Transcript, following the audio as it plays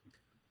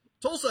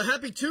Tulsa,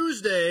 happy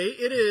Tuesday.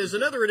 It is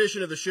another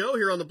edition of the show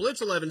here on the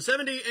Blitz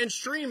 1170 and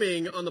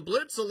streaming on the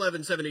Blitz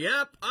 1170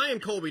 app. I am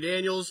Colby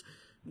Daniels.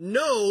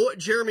 No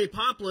Jeremy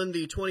Poplin,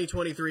 the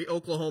 2023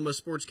 Oklahoma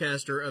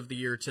Sportscaster of the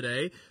Year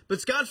today.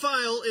 But Scott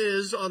File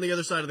is on the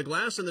other side of the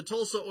glass in the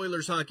Tulsa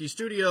Oilers hockey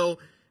studio.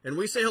 And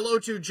we say hello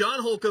to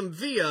John Holcomb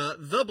via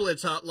the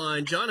Blitz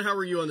hotline. John, how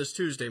are you on this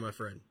Tuesday, my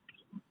friend?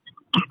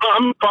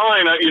 I'm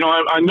fine.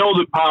 I know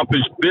that Pop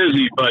is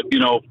busy, but,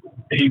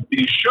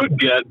 he should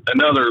get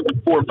another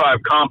 4 or 5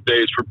 comp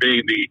days for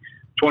being the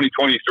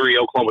 2023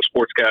 Oklahoma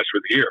Sportscaster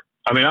of the Year.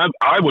 I mean,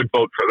 I would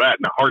vote for that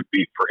in a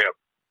heartbeat for him.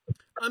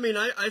 I mean,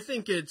 I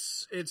think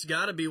it's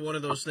got to be one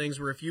of those things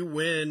where if you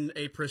win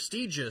a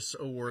prestigious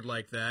award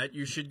like that,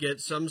 you should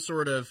get some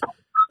sort of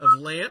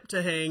lamp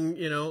to hang,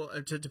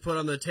 to put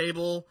on the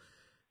table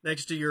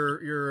next to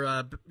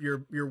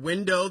your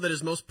window that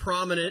is most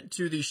prominent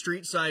to the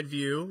street side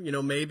view.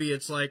 Maybe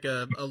it's like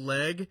a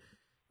leg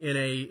in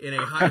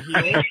a high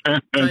heel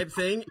type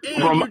thing.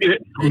 From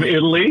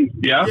Italy,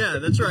 yeah. Yeah,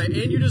 that's right.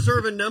 And you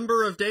deserve a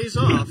number of days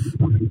off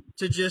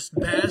to just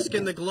bask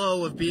in the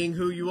glow of being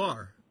who you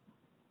are.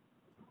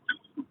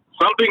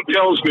 Something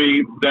tells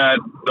me that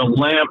the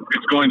lamp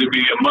is going to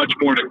be a much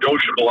more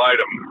negotiable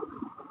item.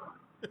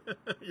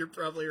 You're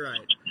probably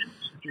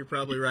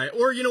right.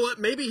 Or you know what?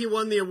 Maybe he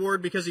won the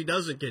award because he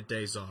doesn't get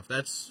days off.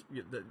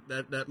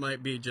 That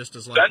might be just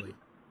as likely.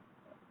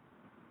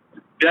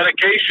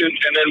 Dedication,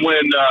 and then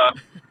when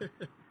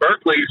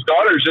Berkeley's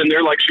daughter's in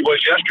there like she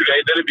was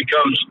yesterday, then it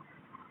becomes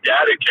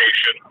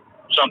dedication,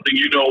 something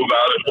you know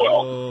about as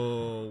well.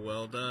 Oh,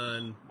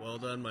 well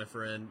done, my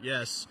friend.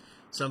 Yes,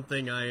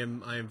 something I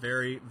am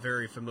very,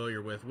 very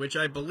familiar with, which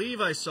I believe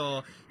I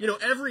saw.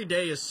 Every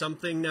day is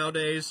something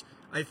nowadays.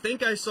 I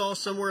think I saw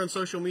somewhere on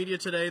social media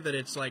today that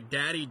it's like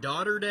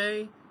Daddy-Daughter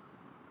Day.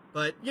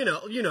 But, you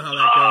know how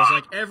that goes.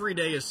 Like, every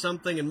day is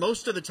something, and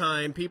most of the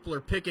time people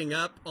are picking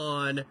up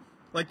on,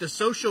 like, the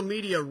social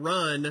media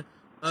run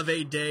of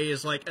a day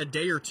is like a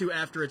day or two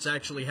after it's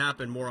actually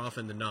happened more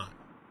often than not.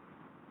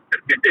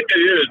 It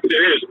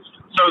is.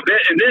 So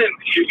then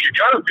you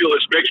kind of feel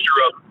this mixture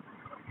of,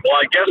 well,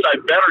 I guess I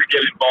better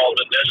get involved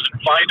in this and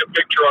find a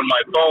picture on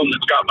my phone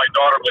that's got my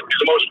daughter with me,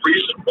 the most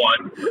recent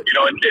one.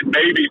 And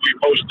maybe we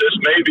post this,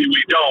 maybe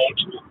we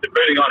don't,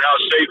 depending on how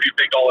safe you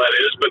think all that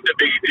is. But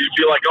you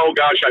feel like, oh,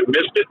 gosh, I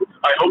missed it.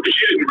 I hope that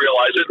she didn't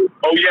realize it.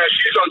 Oh, yeah,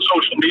 she's on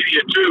social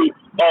media, too.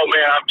 Oh,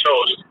 man, I'm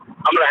toast.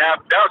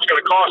 Now it's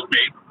going to cost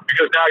me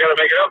because now I got to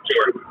make it up to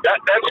her.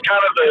 That's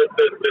kind of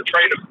the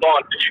train of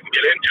thought that you can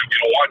get into if you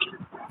don't watch it.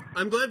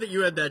 I'm glad that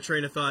you had that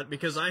train of thought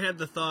because I had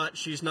the thought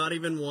she's not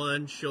even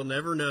one, she'll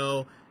never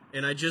know,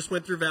 and I just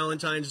went through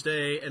Valentine's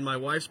Day, and my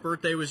wife's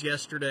birthday was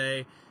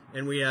yesterday,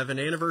 and we have an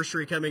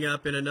anniversary coming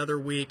up in another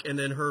week, and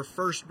then her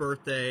first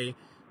birthday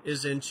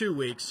is in 2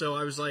 weeks. So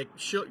I was like,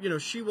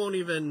 she won't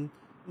even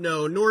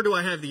know, nor do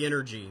I have the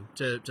energy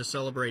to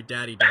celebrate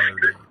Daddy-Daughter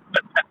Day.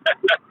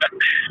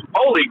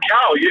 Holy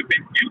cow,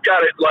 you've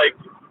got it like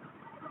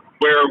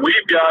where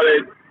we've got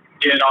it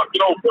in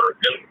October,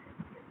 and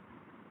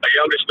my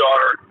youngest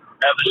daughter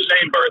have the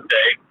same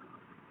birthday.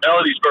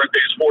 Melody's birthday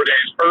is 4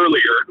 days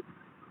earlier,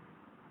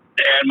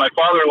 and my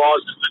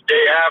father-in-law's is the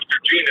day after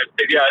Gina's.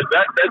 Yeah,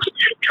 that's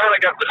you kind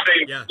of got the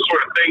same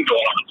sort of thing going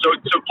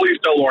on. So please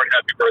tell Lauren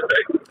happy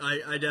birthday.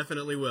 I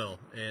definitely will,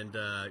 and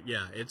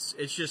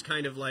it's just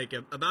kind of like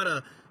about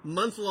a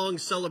month-long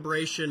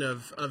celebration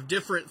of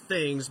different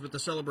things, but the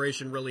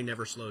celebration really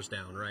never slows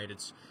down, right?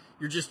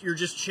 You're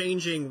just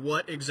changing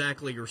what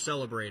exactly you're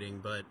celebrating,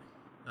 but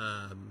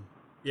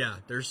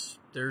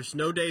there's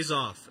no days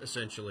off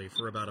essentially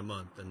for about a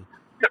month, and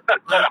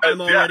I'm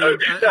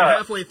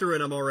halfway through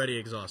it. I'm already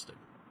exhausted.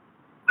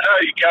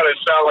 You kind of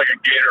sound like a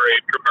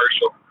Gatorade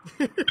commercial.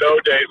 No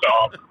days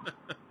off.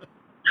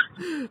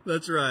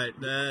 That's right.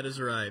 That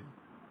is right.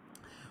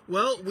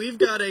 Well, we've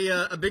got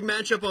a big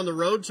matchup on the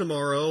road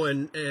tomorrow,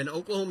 and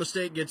Oklahoma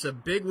State gets a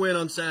big win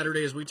on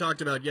Saturday, as we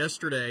talked about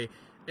yesterday.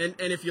 And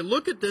if you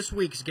look at this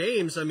week's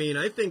games, I mean,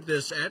 I think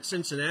this at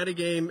Cincinnati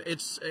game,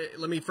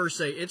 let me first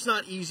say, it's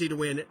not easy to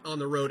win on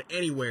the road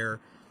anywhere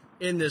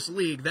in this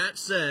league. That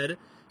said,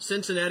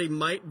 Cincinnati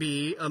might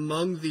be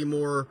among the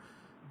more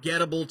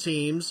gettable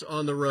teams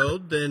on the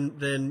road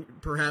than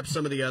perhaps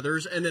some of the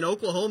others. And then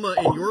Oklahoma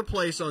in your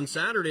place on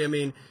Saturday, I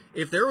mean,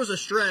 if there was a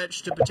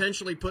stretch to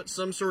potentially put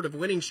some sort of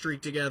winning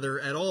streak together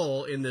at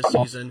all in this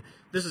season,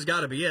 this has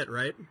got to be it,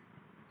 right?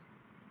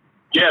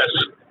 Yes.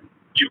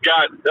 You've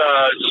got 6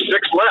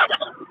 left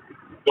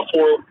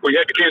before we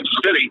head to Kansas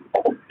City,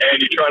 and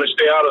you try to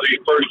stay out of the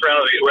first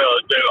round of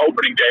the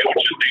opening day,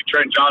 which is the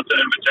Trent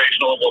Johnson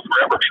Invitational, and will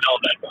forever be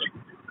known that way.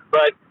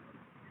 But,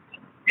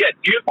 yeah,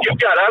 you've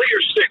got out of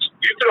your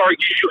 6, you could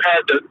argue you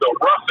had the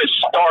roughest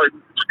start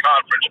to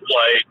conference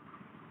play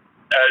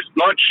as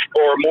much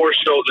or more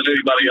so than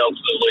anybody else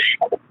in the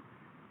league.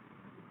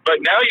 But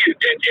now and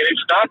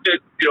it's not that,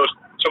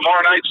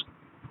 tomorrow night's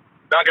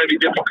not going to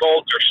be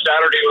difficult, or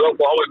Saturday with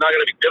Oklahoma is not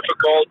going to be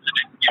difficult.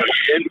 You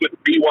end with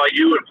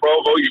BYU and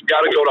Provo. You've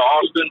got to go to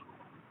Austin.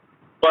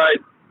 But,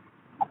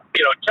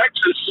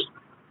 Texas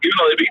even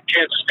though they beat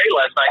Kansas State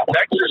last night,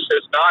 Texas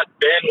has not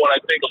been what I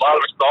think a lot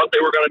of us thought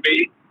they were going to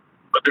be,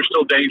 but they're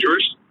still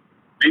dangerous.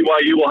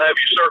 BYU will have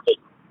you circled,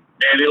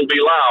 and it'll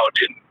be loud.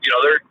 And,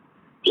 their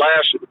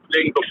last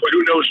thing before,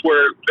 who knows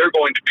where they're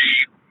going to be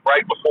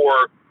right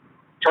before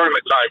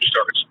tournament time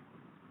starts.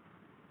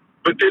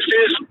 But this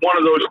is one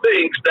of those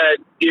things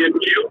that if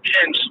you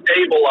can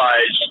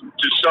stabilize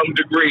to some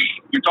degree,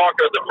 we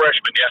talked about the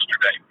freshmen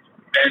yesterday,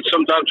 and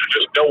sometimes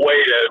there's just no way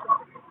to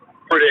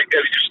predict,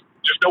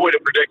 just no way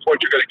to predict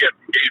what you're going to get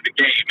from game to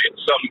game in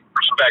some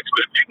respects.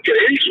 But if you can get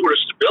any sort of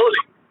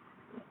stability,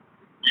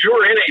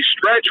 you're in a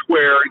stretch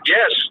where,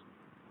 yes,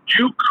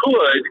 you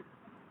could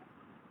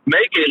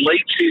make a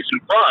late season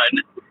run,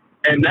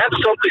 and that's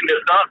something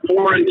that's not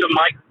foreign to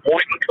Mike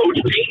Boynton coach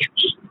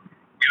teams.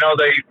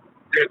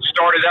 It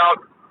started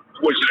out,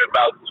 was it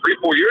about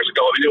 3-4 years ago?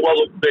 I mean, well,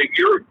 the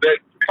year that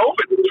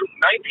COVID, 19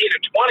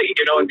 and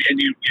 20, and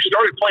you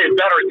started playing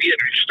better at the end.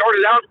 You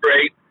started out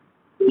great,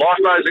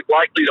 lost Isaac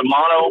Likely to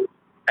mono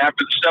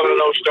after the 7-0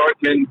 start,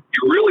 and then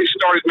you really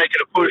started making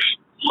a push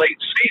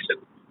late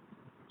season.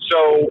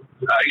 So,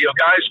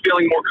 guys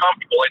feeling more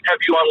comfortable. And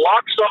have you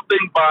unlocked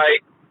something by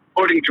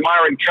putting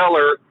Jamiron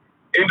Keller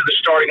into the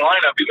starting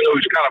lineup, even though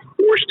he's kind of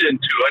forced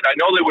into it? I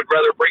know they would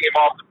rather bring him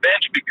off the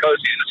bench because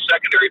he's a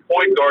secondary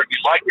point guard.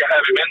 You'd like to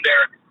have him in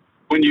there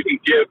when you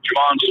can give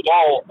Javon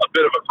Small a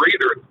bit of a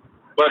breather.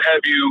 But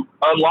have you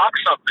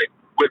unlocked something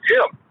with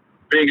him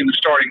being in the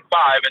starting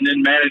five and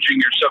then managing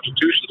your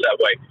substitutions that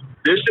way?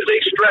 This is a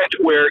stretch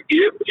where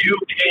if you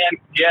can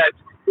get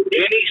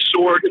any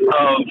sort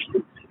of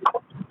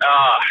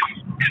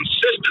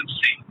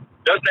consistency,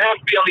 doesn't have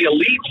to be on the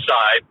elite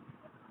side,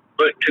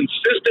 but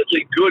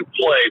consistently good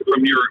play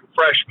from your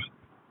freshmen,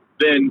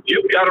 then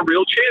you've got a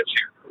real chance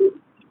here.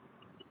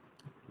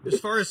 As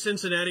far as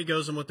Cincinnati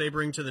goes and what they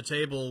bring to the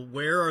table,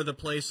 where are the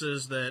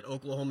places that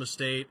Oklahoma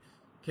State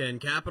can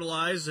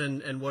capitalize,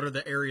 and what are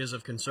the areas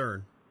of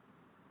concern?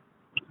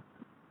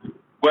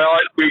 Well,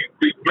 we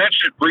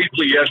mentioned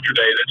briefly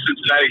yesterday that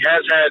Cincinnati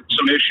has had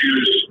some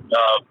issues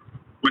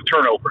with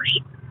turnovers,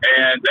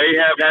 and they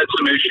have had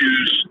some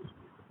issues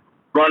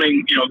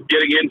running,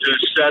 getting into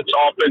sets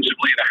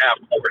offensively in a half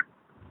court.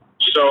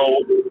 So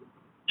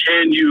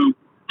can you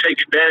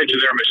take advantage of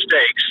their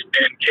mistakes,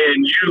 and can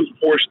you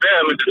force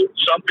them into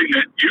something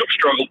that you've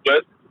struggled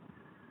with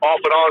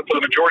off and on for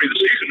the majority of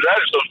the season? That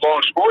is those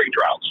long scoring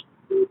droughts.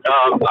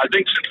 I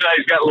think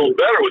Cincinnati's got a little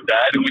better with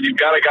that, and when you've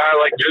got a guy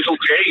like Jizzle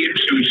James,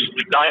 who's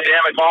a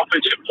dynamic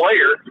offensive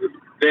player,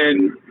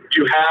 then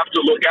you have to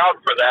look out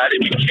for that,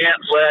 and you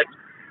can't let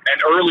an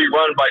early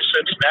run by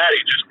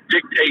Cincinnati just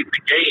dictate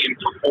the game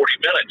for 40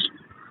 minutes.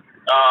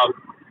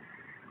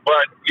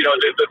 But,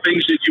 the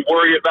things that you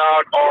worry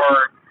about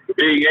are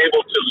being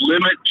able to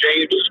limit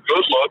James's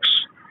good looks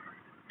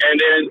and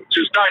then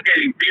just not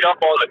getting beat up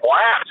on the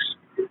glass.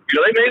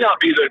 They may not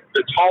be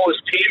the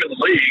tallest team in the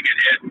league,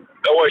 and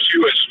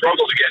OSU has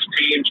struggled against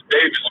teams.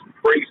 Davis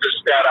brings this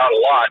stat out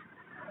a lot.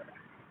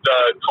 The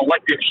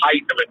collective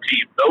height of a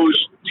team. Those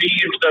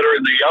teams that are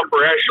in the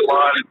upper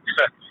echelon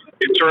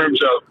in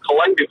terms of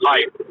collective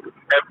height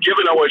have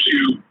given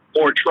OSU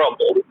more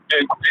trouble,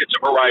 and it's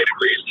a variety of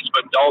reasons,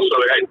 but also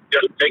it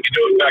doesn't take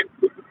into effect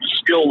the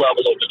skill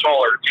level of the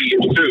taller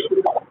teams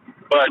too.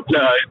 But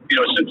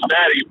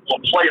Cincinnati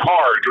will play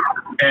hard,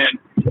 and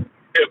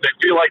if they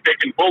feel like they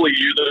can bully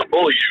you, they'll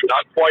bully you.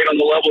 Not quite on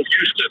the level of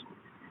Houston,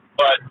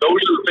 but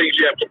those are the things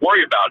you have to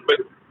worry about. But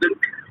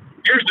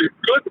here's the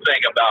good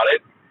thing about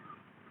it: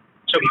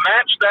 to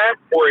match that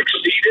or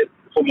exceed it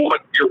from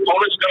what your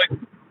opponent's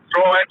going to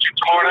throw at you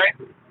tomorrow night,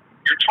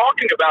 you're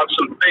talking about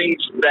some things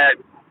that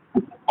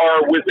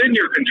are within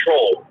your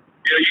control.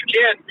 You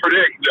can't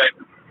predict that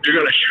you're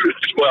going to shoot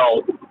it as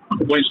well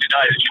Wednesday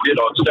night as you did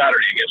on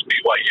Saturday against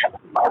BYU.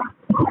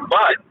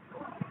 But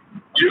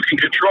you can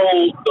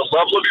control the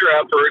level of your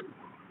effort,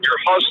 your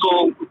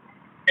hustle,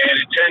 and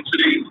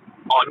intensity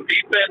on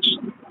defense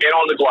and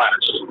on the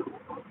glass.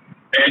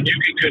 And you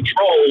can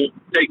control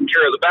taking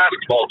care of the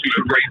basketball to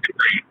a great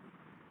degree.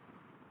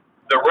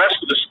 The rest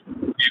of this,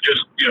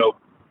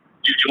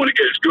 you want to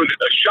get as good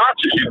a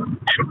shots as you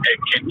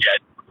can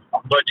get.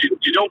 But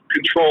you don't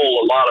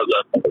control a lot of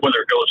whether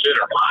it goes in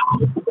or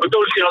not. But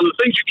those, the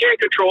things you can't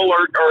control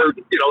are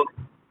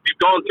you've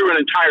gone through an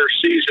entire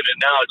season,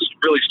 and now it's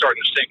really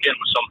starting to sink in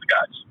with some of the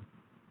guys.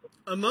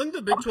 Among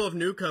the Big 12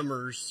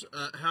 newcomers,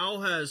 how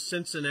has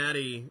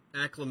Cincinnati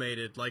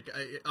acclimated?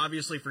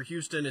 Obviously for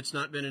Houston, it's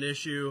not been an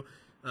issue.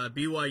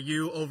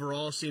 BYU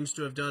overall seems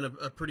to have done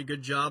a pretty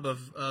good job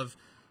of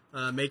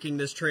making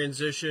this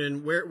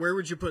transition. Where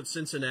would you put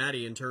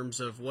Cincinnati in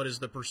terms of what is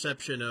the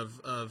perception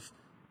of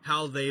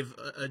how they've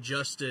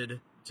adjusted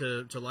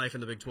to life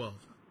in the Big 12?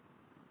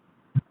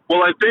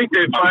 Well, I think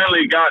they've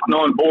finally gotten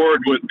on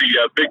board with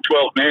the Big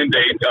 12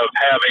 mandate of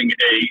having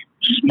a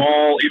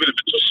small, even if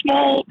it's a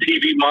small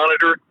TV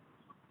monitor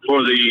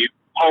for the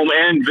home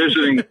and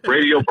visiting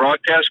radio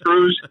broadcast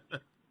crews.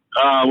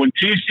 When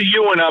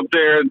TCU went up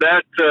there,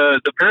 that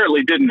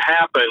apparently didn't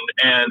happen.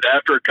 And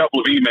after a couple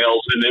of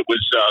emails, and it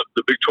was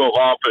the Big 12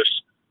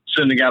 office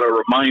sending out a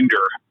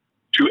reminder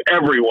to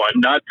everyone,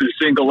 not to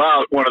single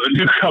out one of the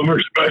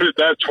newcomers, but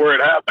that's where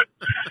it happened,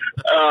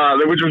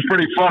 which was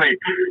pretty funny.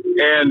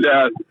 And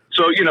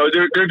so,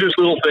 they're just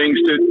little things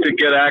to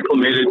get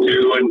acclimated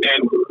to.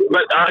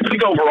 But I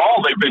think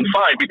overall they've been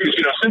fine because,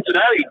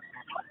 Cincinnati,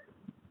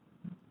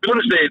 as soon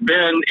as they had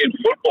been in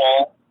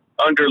football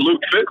under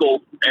Luke Fickell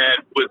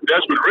and with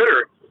Desmond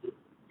Ritter,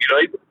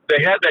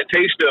 they had that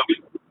taste of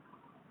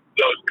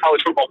the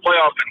college football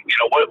playoff and,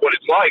 what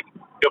it's like.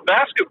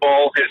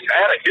 Basketball has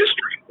had a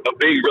history of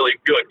being really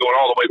good, going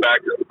all the way back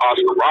to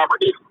Oscar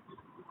Robertson.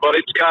 But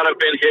it's kind of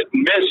been hit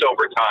and miss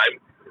over time.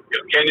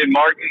 Kenyon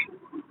Martin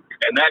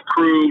and that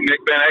crew,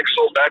 Nick Van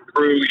Exel, that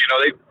crew,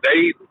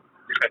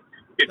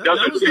 it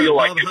doesn't feel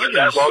like it was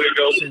that long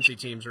ago. Cincy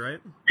teams,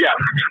 right? Yeah,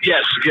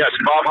 yes,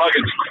 Bob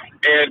Huggins.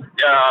 And,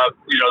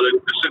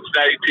 the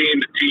Cincinnati team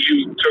that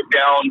TU took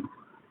down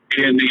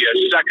in the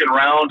second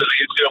round of the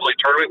NCAA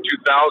tournament in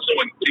 2000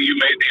 when TU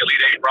made the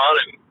Elite Eight run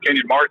and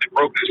Kenyon Martin had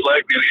broken his leg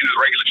near the end of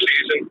the regular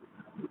season.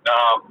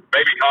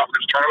 Maybe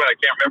conference tournament, I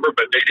can't remember,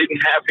 but they didn't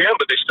have him,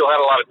 but they still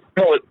had a lot of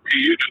talent.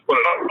 TU just put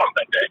it on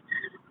that day.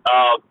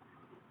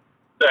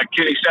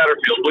 Kenny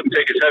Satterfield wouldn't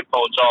take his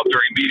headphones off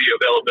during media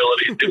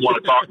availability and didn't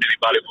want to talk to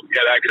anybody when he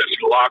had access to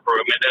the locker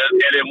room. And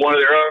then one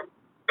of their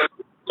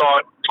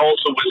thought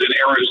Tulsa was in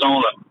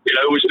Arizona.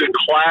 It was the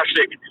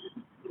classic,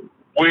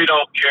 we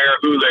don't care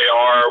who they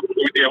are,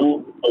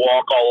 we'll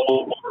walk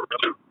all over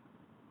them.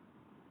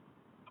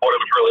 What it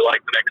was really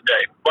like the next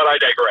day. But I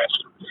digress.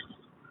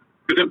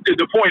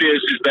 The point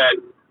is that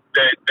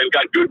they've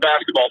got good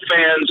basketball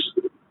fans,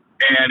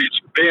 and it's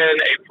been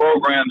a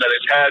program that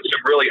has had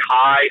some really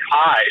high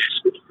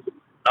highs.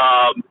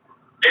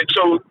 And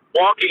so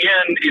walking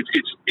in,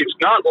 it's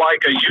not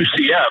like a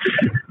UCF,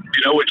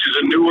 which is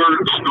a newer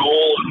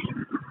school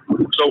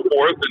and so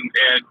forth.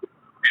 And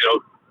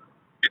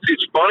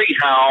it's funny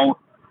how,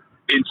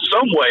 in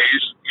some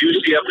ways,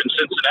 UCF and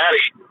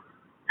Cincinnati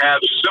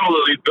have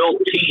similarly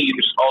built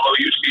teams, although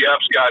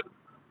UCF's got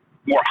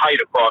more height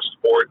across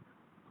the board.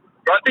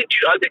 But I think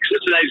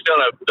Cincinnati's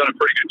done a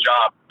pretty good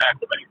job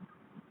acclimating.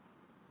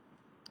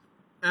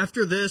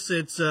 After this,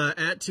 it's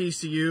at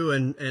TCU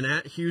and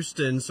at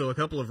Houston, so a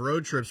couple of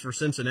road trips for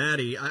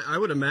Cincinnati. I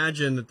would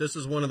imagine that this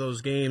is one of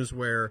those games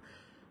where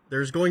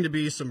there's going to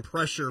be some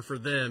pressure for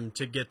them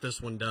to get this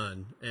one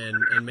done,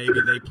 and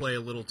maybe they play a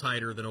little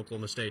tighter than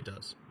Oklahoma State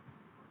does.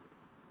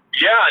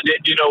 Yeah,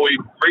 we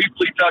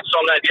briefly touched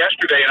on that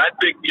yesterday, and I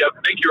think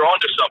you're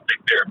onto something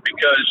there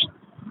because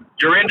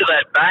you're into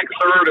that back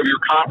third of your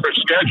conference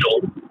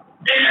schedule,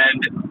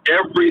 and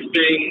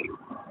everything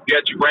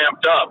gets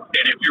ramped up.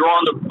 And if you're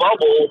on the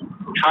bubble,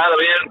 kind of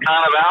in,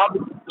 kind of out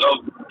of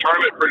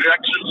tournament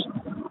projections,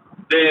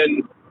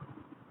 then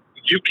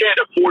you can't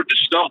afford to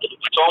stumble.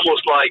 It's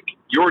almost like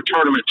your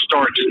tournament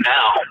starts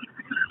now.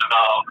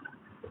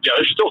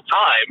 There's still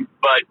time,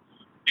 but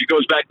it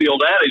goes back to the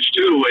old adage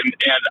too.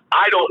 And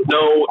I don't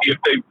know if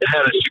they've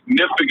had a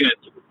significant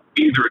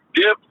either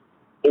dip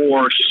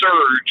or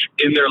surge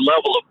in their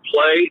level of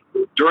play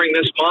during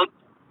this month.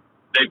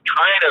 They've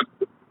kind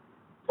of,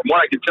 from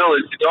what I can tell,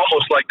 it's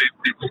almost like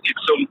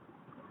it's some,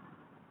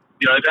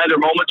 they've had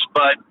their moments,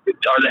 but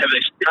have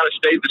they kind of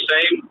stayed the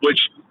same? Which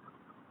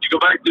you go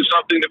back to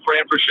something that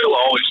Fran Fraschilla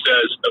always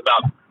says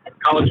about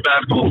college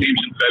basketball teams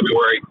in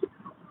February.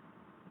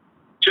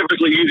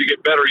 Typically, you either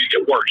get better or you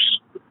get worse.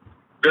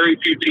 Very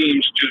few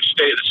teams just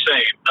stay the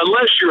same,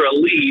 unless you're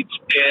elite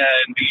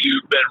and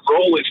you've been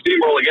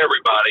steamrolling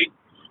everybody.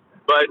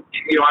 But,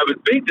 I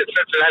would think that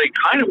Cincinnati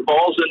kind of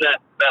falls in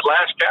that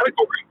last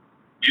category.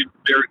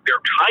 They're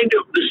kind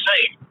of the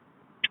same.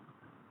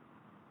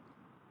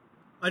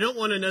 I don't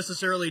want to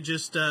necessarily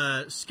just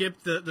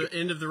skip the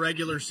end of the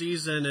regular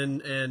season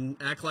and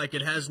act like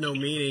it has no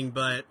meaning,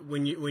 but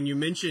when you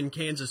mention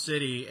Kansas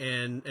City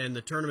and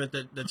the tournament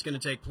that's going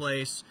to take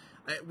place,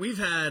 we've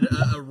had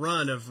a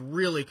run of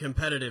really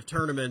competitive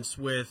tournaments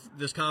with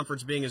this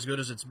conference being as good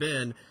as it's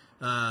been.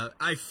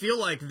 I feel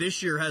like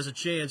this year has a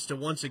chance to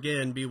once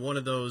again be one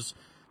of those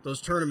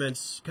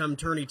tournaments come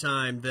tourney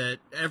time that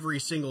every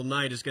single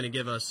night is going to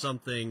give us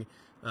something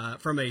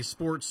from a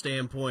sports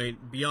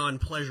standpoint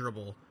beyond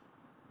pleasurable.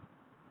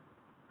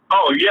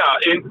 Oh,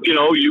 yeah. And,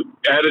 you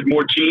added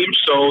more teams,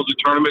 so the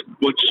tournament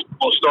will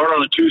start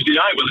on a Tuesday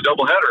night with a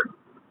doubleheader.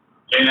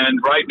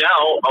 And right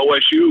now,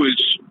 OSU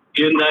is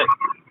in that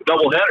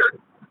doubleheader.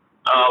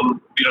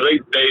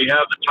 They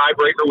have the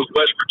tiebreaker with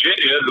West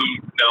Virginia, who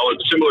have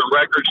similar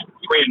records,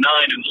 3-9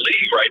 in the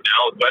league right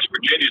now. West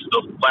Virginia is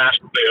the last.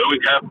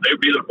 They would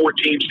be the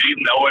 14th seed,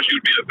 and OSU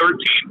would be the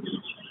 13th.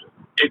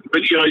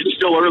 But it's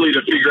still early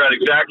to figure out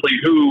exactly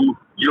who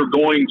you're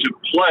going to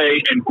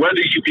play and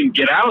whether you can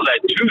get out of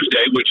that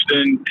Tuesday, which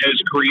then has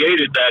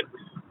created that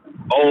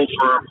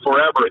for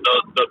forever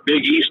the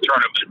Big East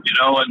tournament.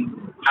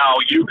 And how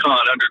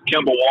UConn under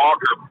Kemba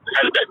Walker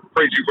had that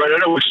crazy run. I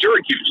know it was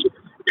Syracuse.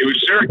 It was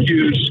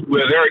Syracuse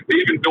with Eric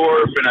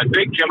Biebendorf and I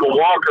think Kemba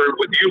Walker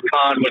with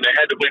UConn when they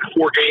had to win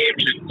 4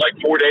 games in like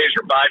 4 days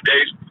or 5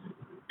 days.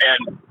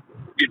 And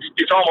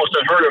it's almost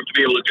unheard of to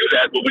be able to do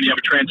that, but when you have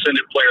a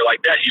transcendent player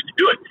like that, you can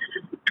do it.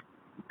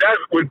 that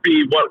would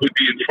be what would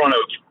be in front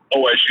of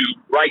OSU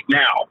right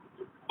now.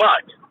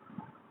 But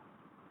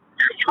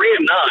you're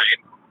 3-9,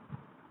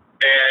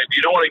 and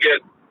you don't want to get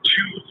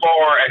too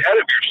far ahead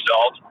of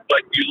yourself.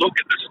 But you look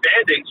at the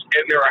standings,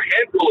 and there are a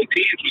handful of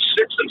teams with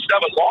 6 and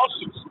 7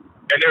 losses,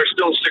 and there are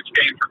still 6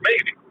 games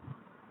remaining.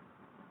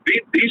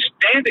 These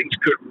standings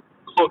could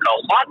look a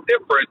lot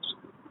different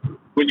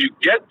when you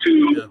get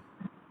to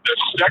the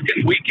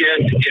second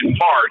weekend in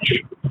March,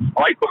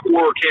 right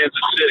before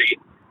Kansas City,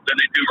 than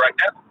they do right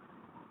now.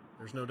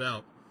 There's no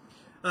doubt.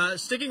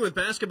 Sticking with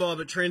basketball,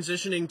 but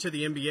transitioning to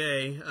the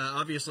NBA,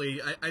 obviously,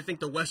 I think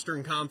the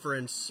Western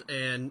Conference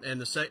and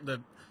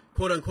the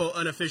quote-unquote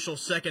unofficial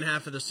second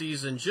half of the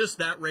season, just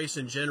that race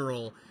in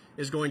general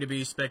is going to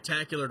be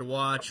spectacular to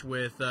watch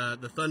with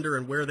the Thunder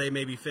and where they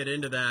maybe fit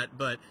into that.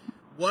 But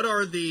what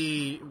are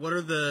the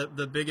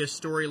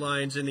biggest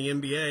storylines in the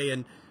NBA?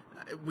 And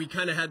we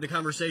kind of had the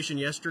conversation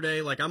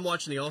yesterday. Like, I'm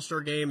watching the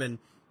All-Star game, and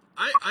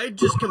I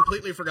just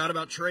completely forgot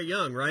about Trae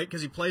Young, right?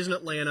 Because he plays in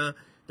Atlanta.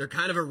 They're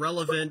kind of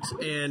irrelevant,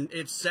 and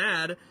it's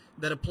sad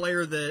that a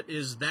player that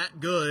is that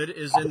good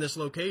is in this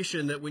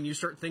location that when you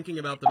start thinking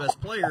about the best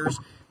players,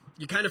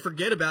 you kind of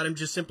forget about him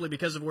just simply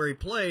because of where he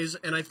plays.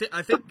 And I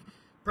think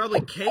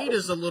probably Cade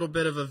is a little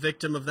bit of a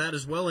victim of that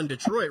as well in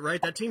Detroit,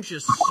 right? That team's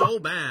just so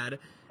bad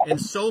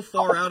and so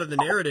far out of the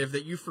narrative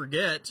that you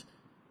forget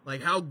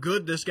like how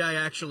good this guy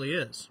actually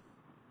is.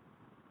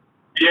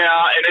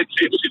 Yeah, and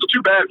it's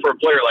too bad for a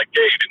player like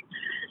Cade. And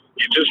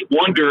you just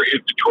wonder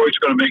if Detroit's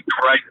going to make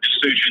the right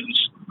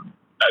decisions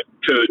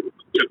to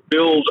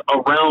build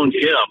around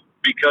him,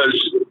 because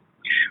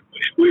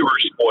we were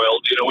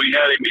spoiled. You know, we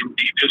had him.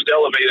 He just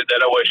elevated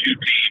that OSU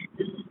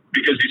team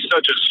because he's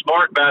such a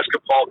smart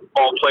basketball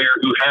player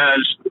who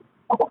has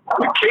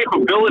the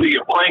capability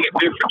of playing at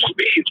different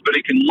speeds, but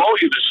he can lull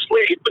you to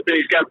sleep. But then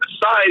he's got the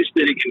size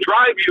that he can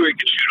drive you, he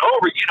can shoot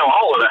over, you know,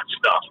 all of that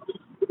stuff.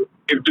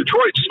 If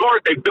Detroit's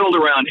smart, they build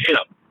around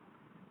him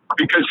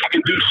because he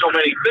can do so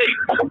many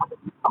things.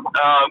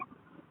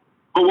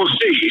 But we'll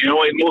see, you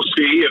know, and we'll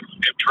see if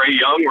Trae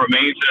Young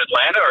remains in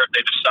Atlanta or if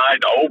they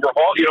decide to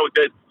overhaul. You know,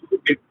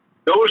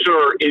 those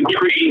are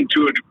intriguing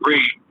to a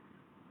degree.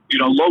 You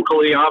know,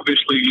 locally,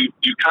 obviously,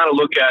 you kind of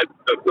look at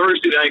the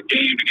Thursday night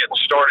game to get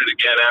started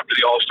again after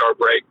the All-Star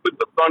break with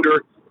the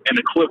Thunder and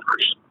the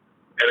Clippers.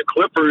 And the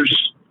Clippers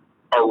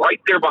are right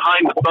there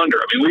behind the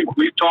Thunder. I mean,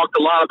 we've talked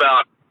a lot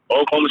about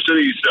Oklahoma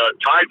City's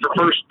tied for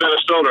first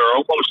Minnesota, or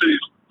Oklahoma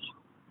City's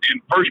in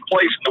first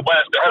place in the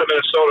West ahead of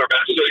Minnesota.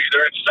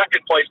 They're in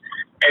second place,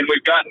 and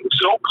we've gotten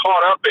so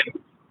caught up in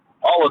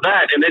all of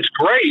that, and it's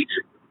great,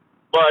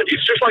 but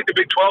it's just like the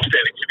Big 12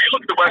 standings. If you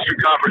look at the Western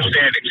Conference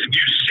standings and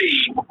you see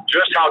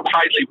just how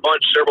tightly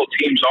bunched several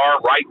teams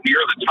are right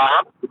near the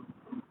top,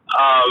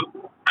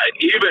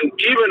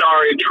 even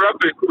our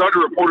intrepid Thunder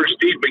reporter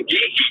Steve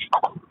McGee,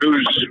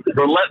 who's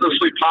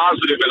relentlessly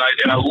positive,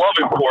 and I love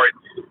him for it,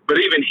 but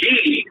even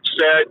he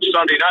said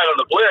Sunday night on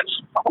the Blitz,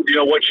 you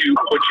know, what you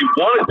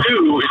want to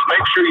do is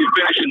make sure you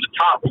finish in the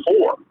top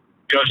 4.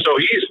 You know, so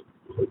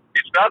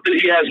it's not that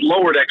he has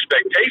lowered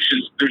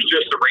expectations. There's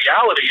just the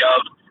reality of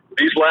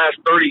these last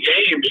 30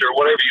 games or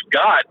whatever you've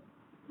got.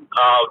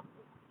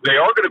 They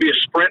are going to be a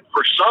sprint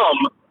for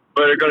some,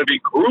 but they're going to be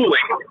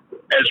grueling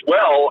as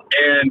well.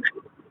 And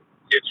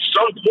at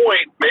some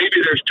point,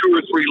 maybe there's 2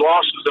 or 3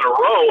 losses in a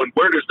row, and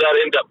where does that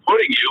end up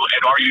putting you?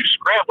 And are you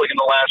scrambling in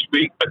the last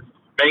week but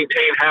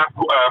maintain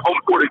home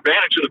court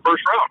advantage in the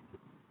first round?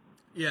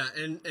 Yeah,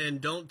 and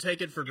don't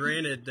take it for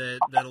granted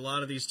that a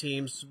lot of these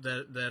teams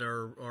that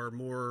are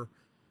more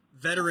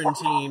veteran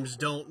teams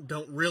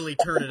don't really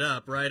turn it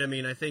up, right? I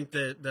mean, I think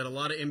that a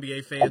lot of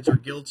NBA fans are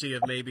guilty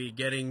of maybe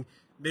getting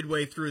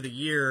midway through the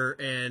year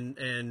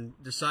and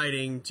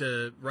deciding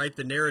to write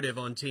the narrative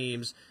on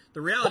teams.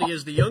 The reality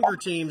is the younger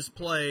teams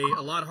play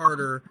a lot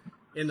harder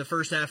in the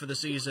first half of the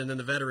season than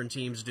the veteran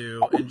teams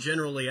do, and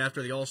generally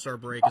after the All-Star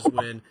break is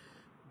when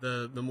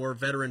the more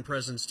veteran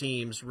presence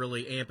teams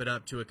really amp it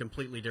up to a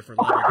completely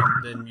different level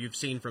than you've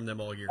seen from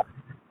them all year.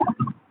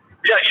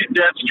 Yeah,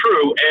 that's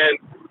true.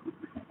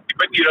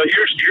 But you know,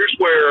 here's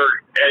where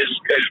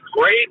as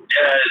great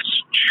as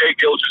Shai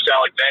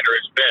Gilgeous-Alexander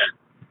has been,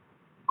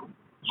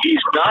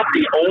 he's not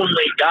the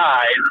only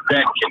guy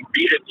that can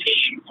beat a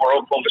team for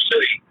Oklahoma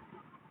City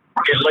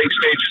in late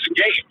stages of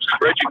games.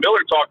 Reggie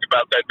Miller talked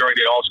about that during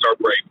the All-Star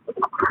break.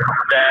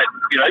 That,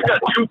 you know, they've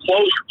got 2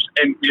 closers,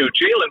 and you know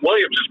Jalen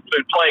Williams has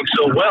been playing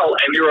so well,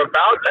 and you're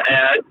about to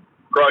add,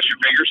 cross your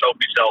fingers, hope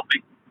he's healthy,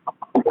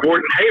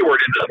 Gordon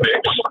Hayward into the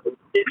mix,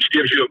 which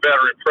gives you a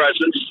veteran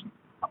presence.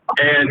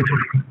 And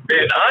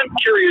I'm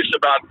curious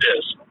about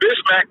this.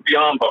 Bismack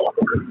Biyombo,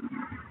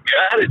 you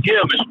added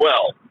him as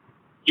well.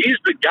 He's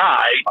the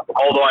guy,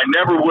 although I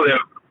never would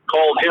have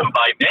called him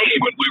by name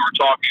when we were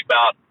talking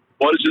about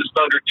what does this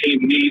Thunder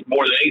team need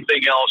more than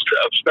anything else,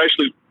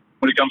 especially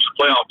when it comes to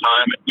playoff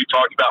time. We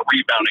talked about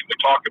rebounding. We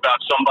talked about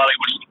somebody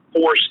with some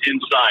force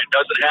inside.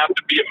 Doesn't have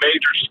to be a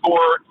major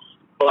scorer,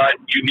 but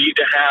you need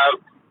to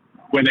have,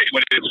 when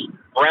it's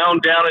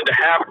ground down into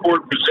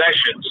half-court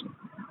possessions,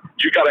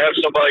 you got to have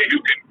somebody who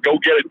can go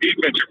get a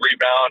defensive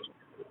rebound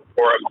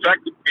or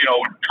affect,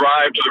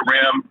 drive to the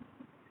rim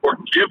or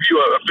give you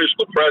a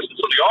physical presence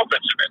on the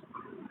offensive end.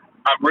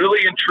 I'm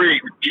really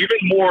intrigued,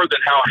 even more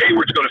than how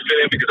Hayward's going to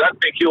fit in, because I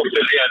think he'll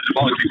fit in as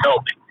long as he's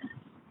healthy.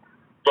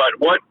 But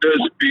what does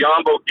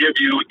Biyombo give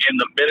you in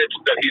the minutes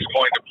that he's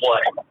going to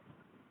play?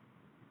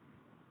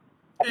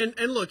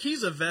 And look,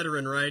 he's a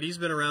veteran, right? He's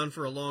been around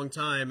for a long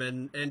time,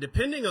 and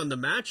depending on the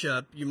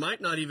matchup, you might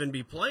not even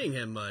be playing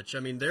him much. I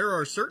mean, there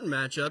are certain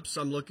matchups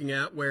I'm looking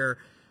at where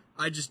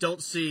I just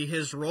don't see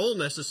his role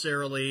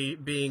necessarily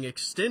being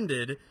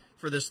extended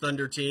for this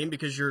Thunder team,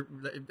 because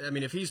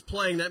if he's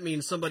playing, that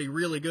means somebody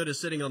really good is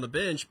sitting on the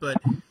bench.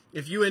 But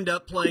if you end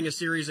up playing a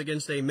series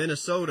against a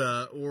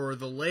Minnesota or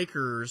the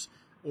Lakers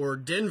or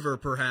Denver,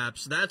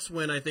 perhaps, that's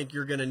when I think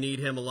you're going to need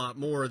him a lot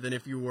more than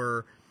if you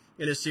were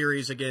in a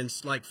series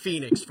against, like,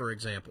 Phoenix, for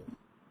example.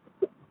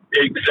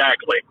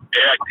 Exactly.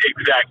 Yeah,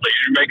 exactly.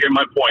 You're making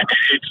my point.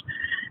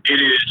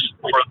 It is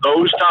for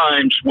those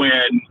times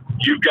when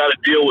you've got to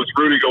deal with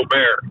Rudy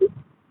Gobert,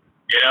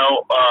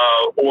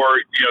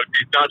 or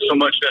not so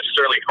much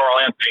necessarily Karl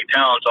Anthony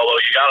Towns, although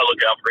you got to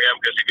look out for him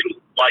because he can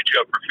light you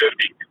up for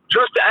 50.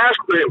 Just ask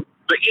the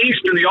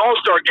East in the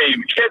All-Star game.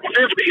 Hit 50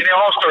 in the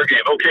All-Star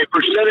game. Okay,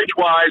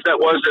 percentage-wise, that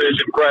wasn't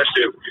as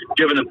impressive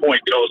given the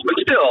point totals,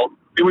 but still,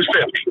 it was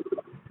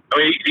 50. I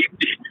mean,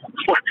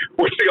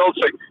 what's the old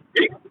thing?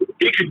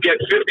 He could get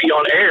 50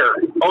 on air.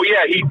 Oh,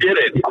 yeah, he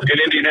did it in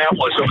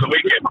Indianapolis over the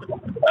weekend.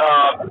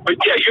 But,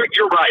 yeah,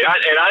 you're right.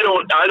 I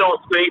don't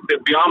think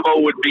that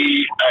Biyombo would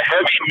be a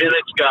heavy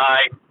minutes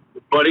guy,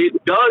 but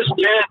it does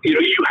tend,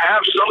 you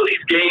have some of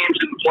these games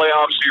in the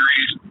playoff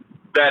series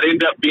that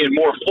end up being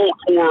more full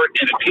court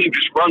and a team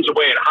just runs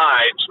away and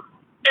hides.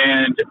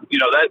 And,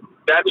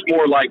 that's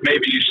more like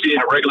maybe you see in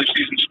a regular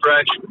season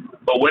stretch.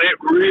 But when it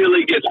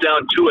really gets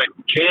down to it,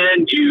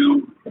 can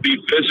you be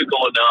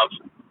physical enough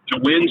to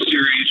win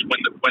series when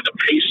the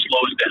pace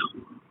slows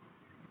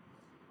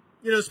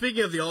down?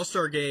 Speaking of the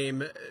All-Star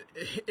game,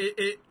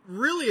 it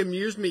really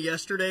amused me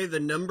yesterday, the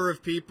number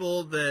of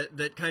people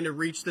that kind of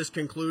reached this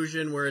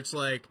conclusion where it's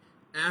like,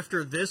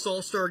 after this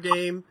All-Star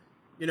game,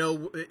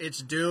 it's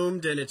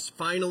doomed and it's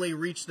finally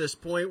reached this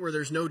point where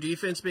there's no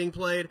defense being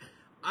played.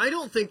 I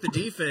don't think the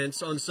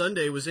defense on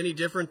Sunday was any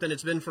different than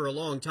it's been for a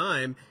long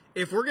time.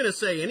 If we're going to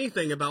say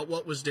anything about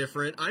what was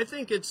different, I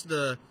think it's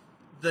the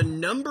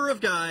number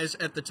of guys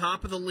at the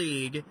top of the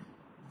league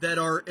that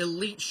are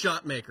elite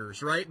shot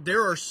makers, right?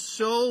 There are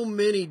so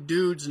many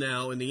dudes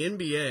now in the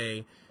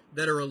NBA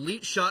that are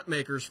elite shot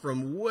makers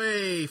from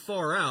way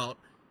far out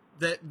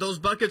that those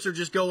buckets are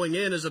just going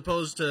in, as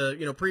opposed to,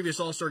 previous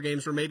All-Star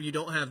games where maybe you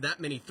don't have that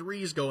many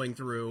threes going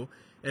through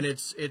and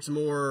it's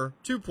more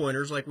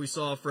two-pointers like we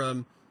saw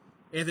from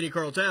Anthony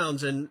Karl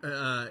Towns in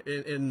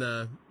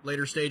the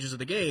later stages of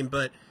the game.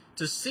 But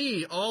to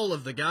see all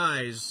of the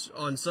guys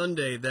on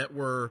Sunday that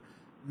were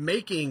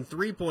making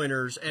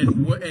three-pointers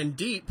and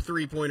deep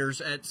three-pointers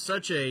at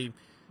such an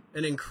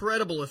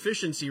incredible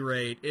efficiency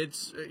rate,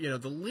 it's the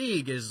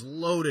league is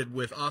loaded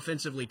with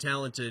offensively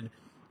talented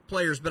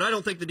players. But I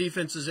don't think the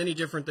defense is any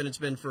different than it's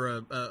been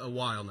for a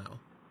while now.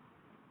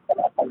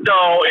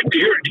 No, I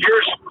seem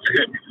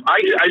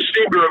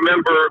to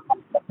remember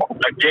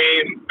a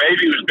game,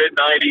 maybe it was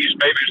mid-'90s,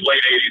 maybe it was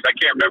late '80s, I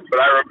can't remember, but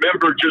I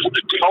remember just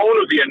the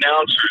tone of the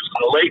announcers in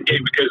the late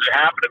game because it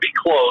happened to be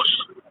close.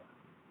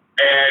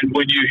 And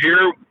when you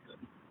hear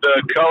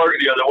the color,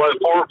 one of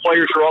the former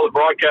players or all the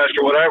broadcast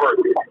or whatever,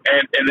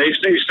 and they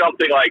say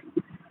something like,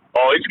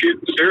 "Oh, it's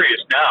getting serious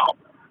now,"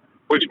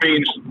 which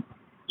means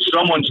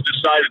someone's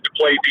decided to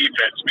play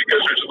defense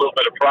because there's a little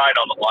bit of pride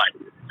on the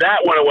line. That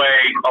went away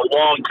a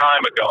long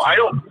time ago. I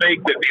don't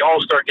think that the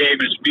All-Star game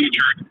has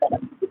featured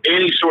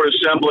any sort of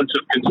semblance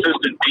of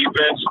consistent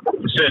defense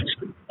since,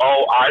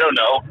 I don't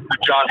know, the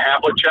John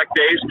Havlicek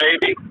days,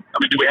 maybe. I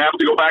mean, do we have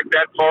to go back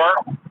that far?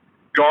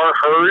 Gar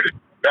Hurd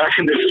back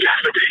in the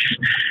 70s.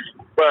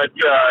 But,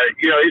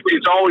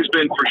 it's always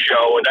been for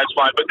show, and that's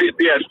fine. But,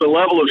 yes, the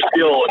level of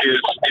skill is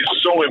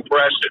so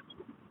impressive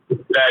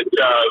that,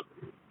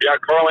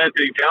 Karl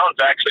Anthony Towns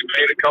actually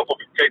made a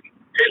couple from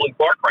Caitlin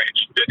Clark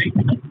range, didn't he?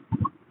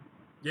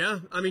 Yeah,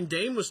 I mean,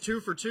 Dame was 2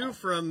 for 2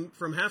 from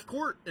half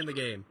court in the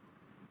game.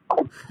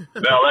 Well,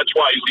 that's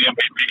why he's the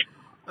MVP.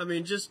 I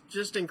mean,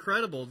 just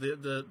incredible.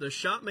 The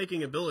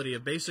shot-making ability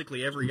of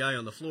basically every guy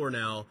on the floor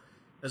now,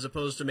 as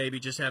opposed to maybe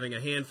just having a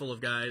handful of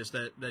guys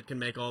that can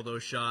make all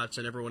those shots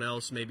and everyone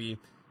else maybe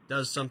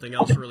does something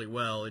else really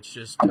well. It's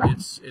just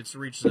it's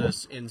reached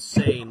this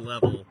insane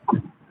level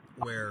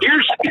where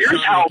here's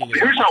how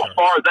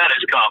far that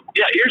has come.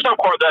 Yeah, here's how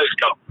far that has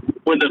come.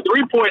 When the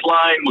three-point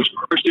line was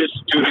first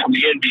instituted in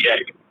the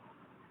NBA,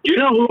 you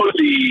know who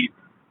the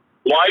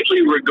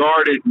widely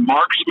regarded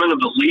marksman of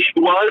the league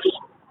was?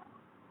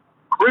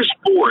 Chris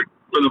Ford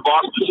for the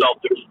Boston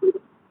Celtics.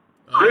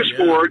 Chris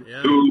Ford,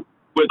 who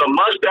with a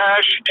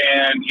mustache,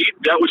 and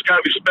that was kind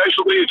of his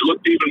specialty. It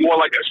looked even more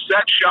like a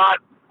set shot,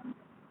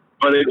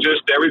 but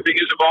everything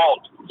has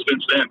evolved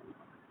since then.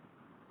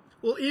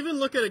 Well, even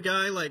look at a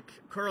guy like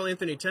Karl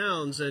Anthony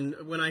Towns, and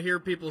when I hear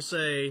people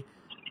say,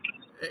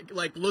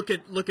 like look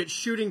at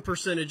shooting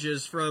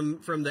percentages from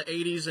the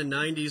 80s and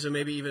 90s and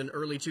maybe even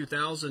early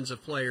 2000s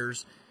of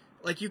players.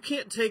 Like, you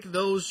can't take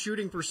those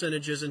shooting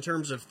percentages in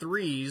terms of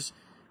threes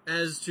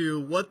as to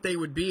what they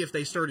would be if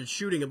they started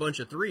shooting a bunch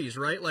of threes,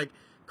 right? Like,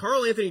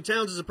 Karl Anthony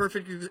Towns is a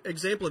perfect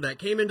example of that.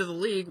 Came into the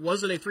league,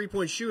 wasn't a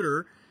three-point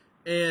shooter,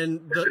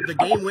 and the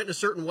game went in a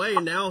certain way,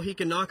 and now he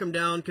can knock them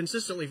down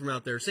consistently from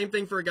out there. Same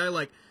thing for a guy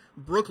like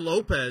Brook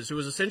Lopez, who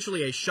was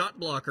essentially a shot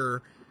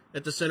blocker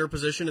at the center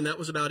position, and that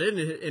was about it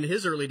in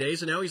his early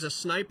days, and now he's a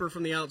sniper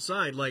from the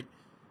outside. Like,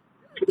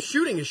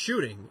 shooting is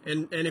shooting,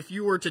 and if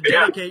you were to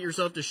dedicate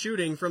yourself to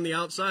shooting from the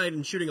outside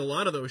and shooting a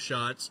lot of those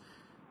shots,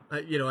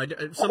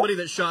 somebody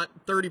that shot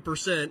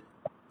 30%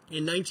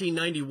 in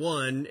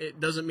 1991, it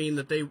doesn't mean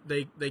that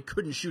they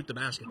couldn't shoot the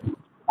basketball.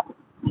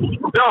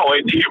 No,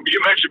 and you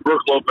mentioned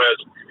Brook Lopez,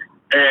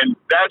 and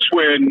that's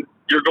when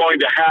you're going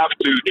to have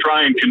to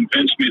try and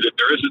convince me that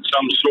there isn't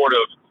some sort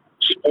of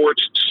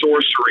sports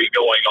sorcery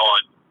going on,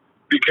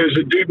 because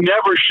the dude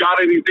never shot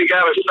anything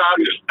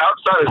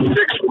outside of 6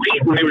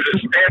 feet when he was at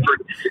Stanford.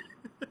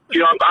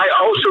 I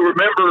also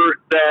remember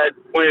that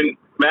when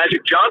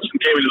Magic Johnson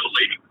came into the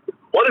league,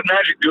 what did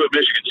Magic do at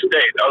Michigan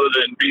State other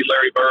than beat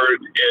Larry Bird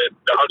in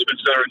the Huntsman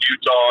Center in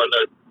Utah in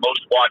the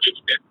most watched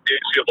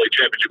NCAA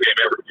championship game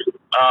ever?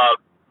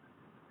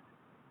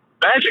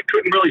 Magic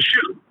couldn't really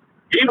shoot.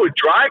 He would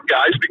drive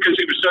guys because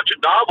he was such a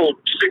novel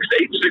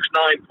 6'8",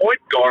 6'9"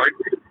 point guard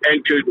and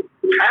could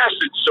pass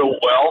it so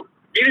well.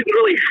 He didn't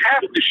really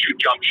have to shoot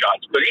jump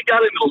shots, but he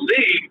got into the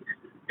league,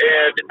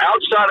 and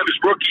outside of his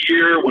rookie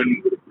year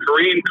when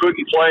Kareem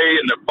couldn't play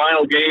in the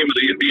final game of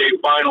the NBA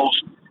Finals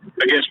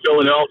against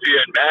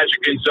Philadelphia, and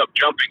Magic ends up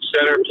jumping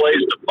center,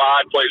 plays the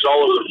 5, plays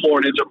all over the floor,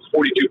 and ends up with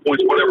 42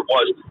 points, whatever it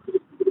was.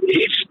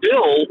 He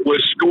still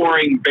was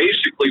scoring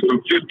basically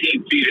from 15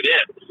 feet and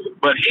in.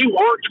 But he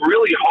worked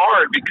really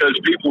hard because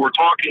people were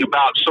talking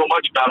about so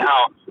much about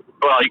how,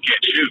 well, he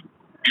can't shoot.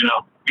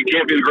 He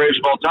can't be the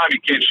greatest of all time. He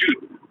can't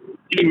shoot.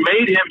 He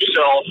made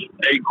himself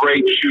a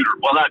great shooter.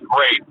 Well, not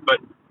great, but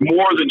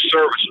more than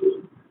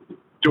serviceable,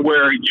 to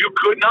where you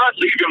could not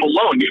leave him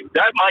alone.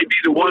 That might be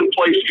the one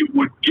place you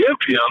would give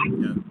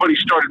him, but he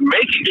started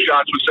making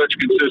shots with such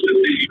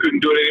consistency you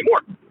couldn't do it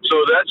anymore.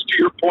 So that's to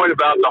your point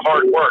about the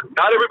hard work.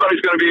 Not everybody's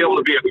going to be able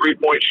to be a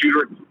three-point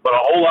shooter, but a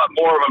whole lot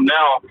more of them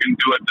now can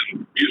do it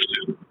than used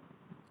to.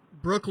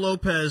 Brook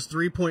Lopez,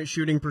 three-point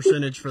shooting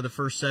percentage for the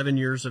first 7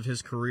 years of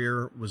his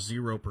career was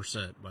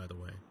 0%, by the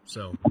way.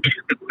 So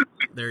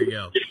there you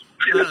go.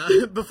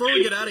 Before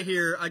we get out of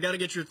here, I got to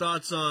get your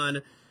thoughts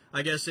on,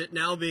 I guess it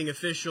now being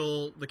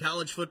official, the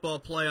college football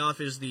playoff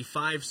is the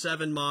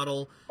 5-7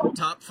 model.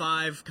 Top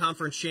 5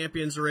 conference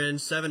champions are in,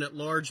 7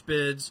 at-large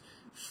bids.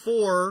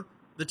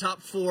 The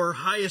top 4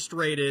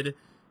 highest-rated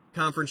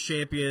conference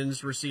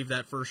champions receive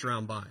that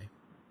first-round bye.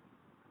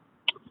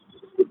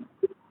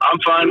 I'm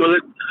fine with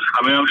it.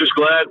 I'm just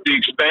glad the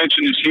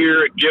expansion is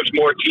here. It gives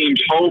more teams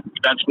hope.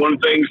 That's one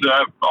thing that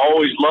I've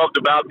always loved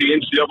about the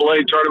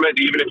NCAA tournament.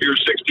 Even if you're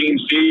a 16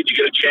 seed, you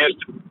get a chance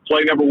to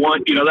play number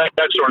 1,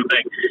 that sort of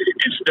thing.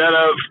 Instead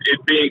of it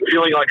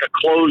feeling like a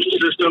closed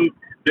system,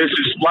 this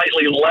is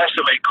slightly less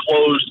of a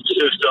closed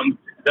system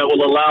that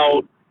will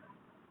allow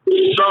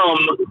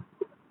some,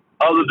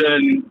 other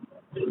than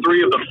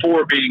 3 of the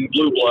 4 being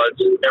blue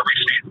bloods, every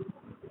season.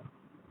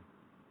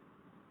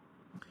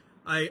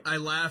 I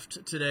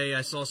laughed today.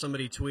 I saw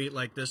somebody tweet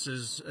like this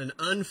is an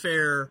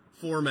unfair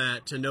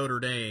format to Notre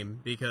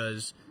Dame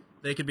because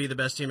they could be the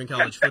best team in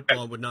college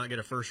football and would not get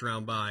a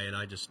first-round bye, and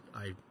I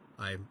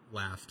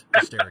laughed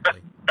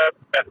hysterically.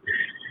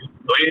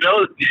 Well, if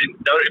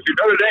you're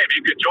Notre Dame,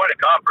 you could join a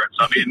conference.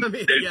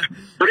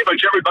 Pretty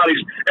much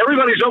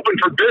everybody's open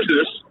for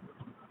business.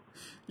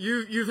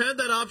 You've had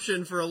that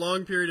option for a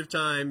long period of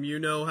time. You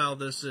know how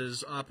this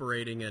is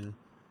operating, and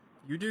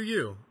you do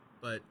you.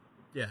 But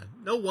yeah,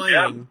 no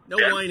whining.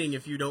 Whining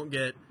if you don't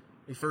get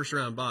a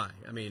first-round bye.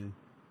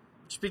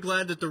 Just be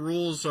glad that the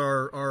rules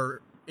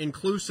are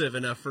inclusive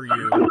enough for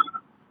you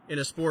in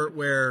a sport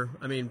where,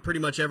 pretty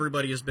much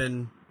everybody has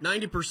been,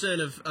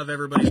 90% of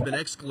everybody's been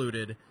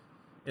excluded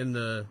in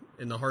the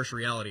harsh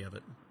reality of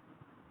it.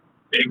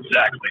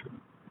 Exactly.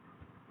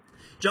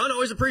 John,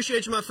 always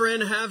appreciate you, my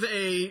friend. Have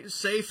a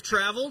safe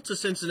travel to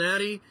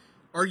Cincinnati.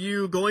 Are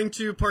you going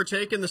to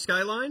partake in the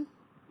Skyline?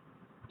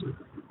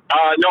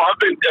 No, I've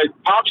been.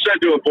 Pop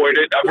said to avoid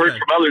it. I've heard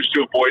from others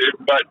to avoid it,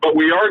 but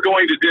we are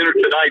going to dinner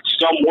tonight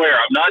somewhere.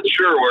 I'm not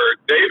sure where.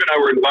 Dave and I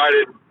were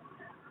invited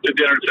to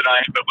dinner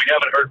tonight, but we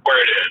haven't heard where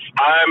it is.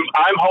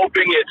 I'm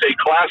hoping it's a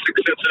classic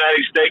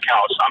Cincinnati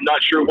steakhouse. I'm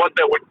not sure what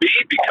that would be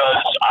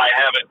because I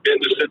haven't been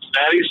to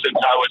Cincinnati since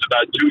I was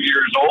about 2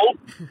 years old,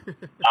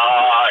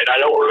 and I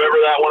don't remember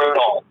that one at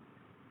all.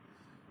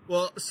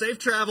 Well, safe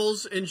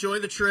travels, enjoy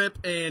the trip,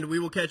 and we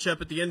will catch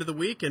up at the end of the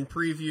week and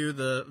preview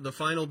the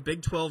final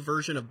Big 12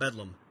 version of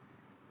Bedlam.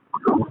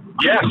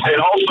 Yes,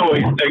 and also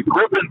a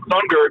Griffin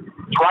Thunder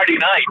Friday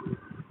night.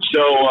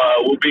 So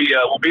we'll be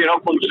in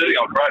Oklahoma City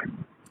on Friday.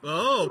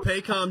 Oh,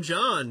 Paycom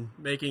John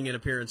making an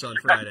appearance on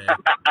Friday.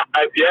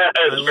 Yes,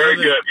 very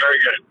good, very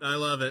good. I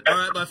love it. All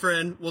right, my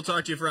friend, we'll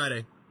talk to you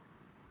Friday.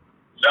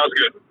 Sounds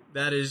good.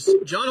 That is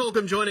John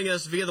Holcomb joining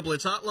us via the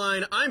Blitz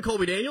Hotline. I'm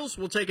Colby Daniels.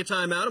 We'll take a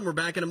time out, and we're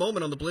back in a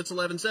moment on the Blitz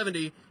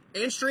 1170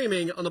 and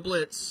streaming on the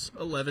Blitz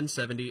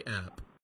 1170 app.